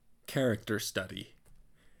Character study.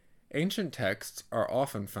 Ancient texts are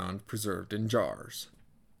often found preserved in jars.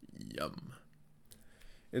 Yum.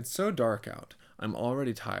 It's so dark out. I'm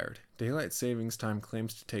already tired. Daylight savings time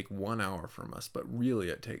claims to take 1 hour from us, but really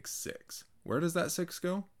it takes 6. Where does that 6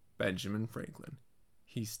 go? Benjamin Franklin.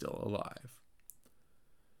 He's still alive.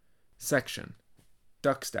 Section: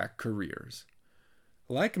 Duckstack Careers.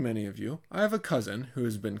 Like many of you, I have a cousin who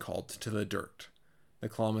has been called to the dirt. The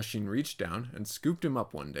claw machine reached down and scooped him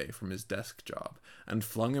up one day from his desk job and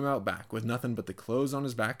flung him out back with nothing but the clothes on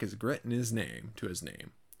his back, his grit, and his name to his name.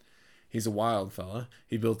 He's a wild fella.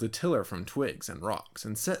 He built a tiller from twigs and rocks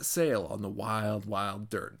and set sail on the wild, wild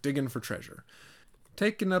dirt, digging for treasure,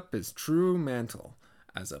 taking up his true mantle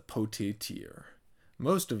as a potateur.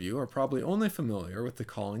 Most of you are probably only familiar with the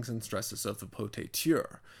callings and stresses of the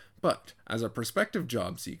potateur, but as a prospective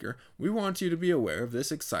job seeker, we want you to be aware of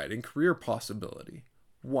this exciting career possibility.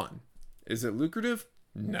 1. Is it lucrative?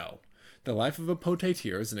 No. The life of a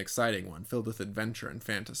potateur is an exciting one, filled with adventure and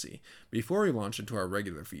fantasy. Before we launch into our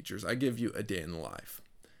regular features, I give you a day in the life.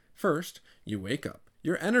 First, you wake up.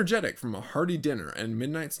 You're energetic from a hearty dinner and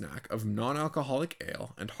midnight snack of non-alcoholic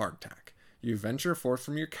ale and hardtack. You venture forth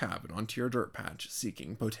from your cabin onto your dirt patch,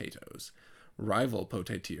 seeking potatoes. Rival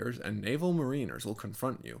potateurs and naval mariners will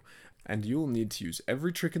confront you, and you will need to use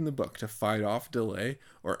every trick in the book to fight off delay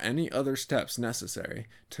or any other steps necessary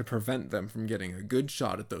to prevent them from getting a good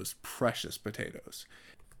shot at those precious potatoes.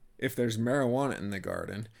 If there's marijuana in the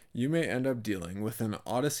garden, you may end up dealing with an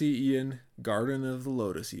Odyssean Garden of the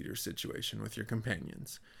Lotus Eater situation with your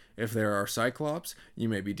companions. If there are Cyclops, you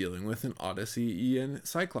may be dealing with an Odyssean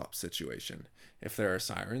Cyclops situation. If there are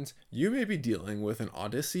sirens, you may be dealing with an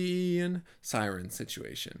Odyssean siren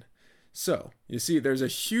situation. So, you see, there's a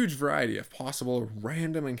huge variety of possible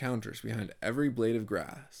random encounters behind every blade of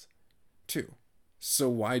grass. 2. So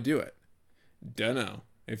why do it? Dunno.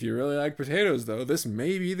 If you really like potatoes, though, this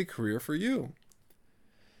may be the career for you.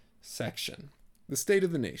 Section: The State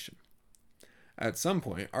of the Nation. At some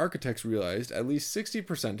point, architects realized at least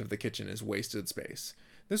 60% of the kitchen is wasted space.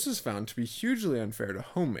 This was found to be hugely unfair to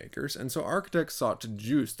homemakers, and so architects sought to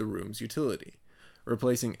juice the room's utility.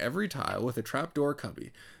 Replacing every tile with a trapdoor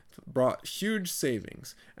cubby brought huge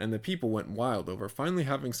savings, and the people went wild over finally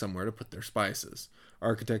having somewhere to put their spices.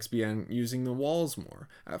 Architects began using the walls more,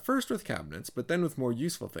 at first with cabinets, but then with more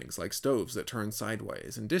useful things like stoves that turned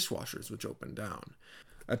sideways and dishwashers which opened down.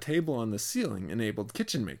 A table on the ceiling enabled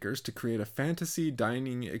kitchen makers to create a fantasy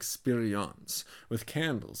dining experience with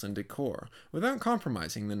candles and decor without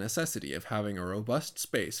compromising the necessity of having a robust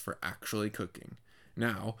space for actually cooking.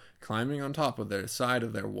 Now, climbing on top of the side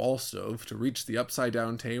of their wall stove to reach the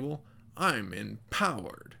upside-down table, I'm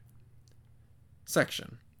empowered.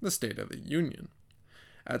 Section: The State of the Union.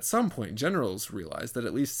 At some point, generals realized that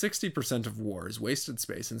at least 60% of war is wasted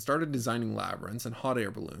space and started designing labyrinths and hot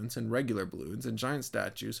air balloons and regular balloons and giant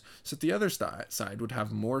statues so that the other side would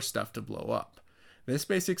have more stuff to blow up. This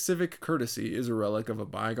basic civic courtesy is a relic of a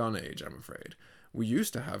bygone age, I'm afraid. We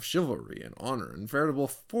used to have chivalry and honor and veritable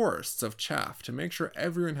forests of chaff to make sure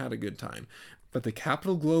everyone had a good time, but the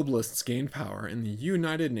capital globalists gained power and the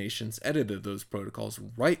United Nations edited those protocols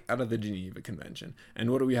right out of the Geneva Convention.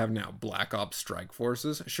 And what do we have now? Black Ops strike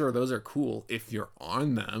forces? Sure, those are cool if you're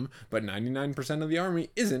on them, but 99% of the army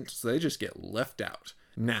isn't, so they just get left out.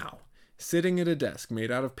 Now, sitting at a desk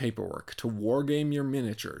made out of paperwork to wargame your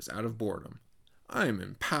miniatures out of boredom. I'm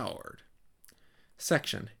empowered.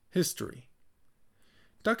 Section: History.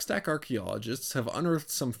 Duckstack archaeologists have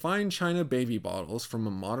unearthed some fine china baby bottles from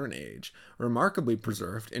a modern age, remarkably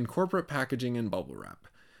preserved in corporate packaging and bubble wrap.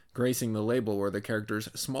 Gracing the label were the characters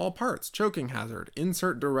 "Small Parts, Choking Hazard,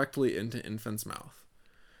 Insert Directly into Infant's Mouth."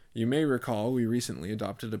 You may recall we recently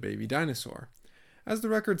adopted a baby dinosaur. As the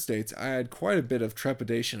record states, I had quite a bit of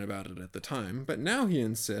trepidation about it at the time, but now he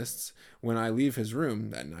insists, when I leave his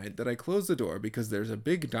room that night, that I close the door because there's a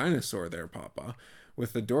big dinosaur there, Papa.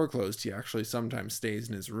 With the door closed, he actually sometimes stays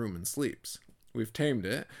in his room and sleeps. We've tamed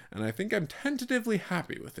it, and I think I'm tentatively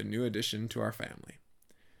happy with the new addition to our family.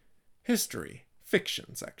 History,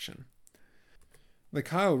 Fiction section. The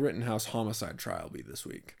Kyle Rittenhouse homicide trial will be this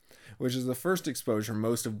week, which is the first exposure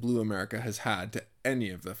most of Blue America has had to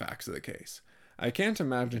any of the facts of the case. I can't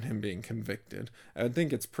imagine him being convicted. I would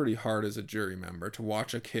think it's pretty hard as a jury member to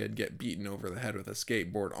watch a kid get beaten over the head with a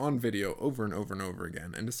skateboard on video over and over and over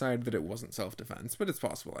again and decide that it wasn't self-defense, but it's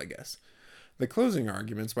possible, I guess. The closing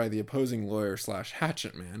arguments by the opposing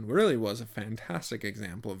lawyer/hatchet man really was a fantastic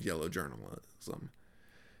example of yellow journalism.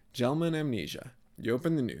 Gelman amnesia. You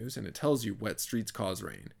open the news and it tells you wet streets cause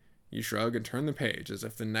rain. You shrug and turn the page as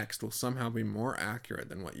if the next will somehow be more accurate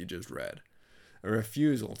than what you just read. a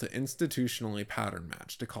refusal to institutionally pattern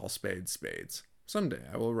match to call spades spades. Someday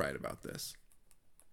I will write about this.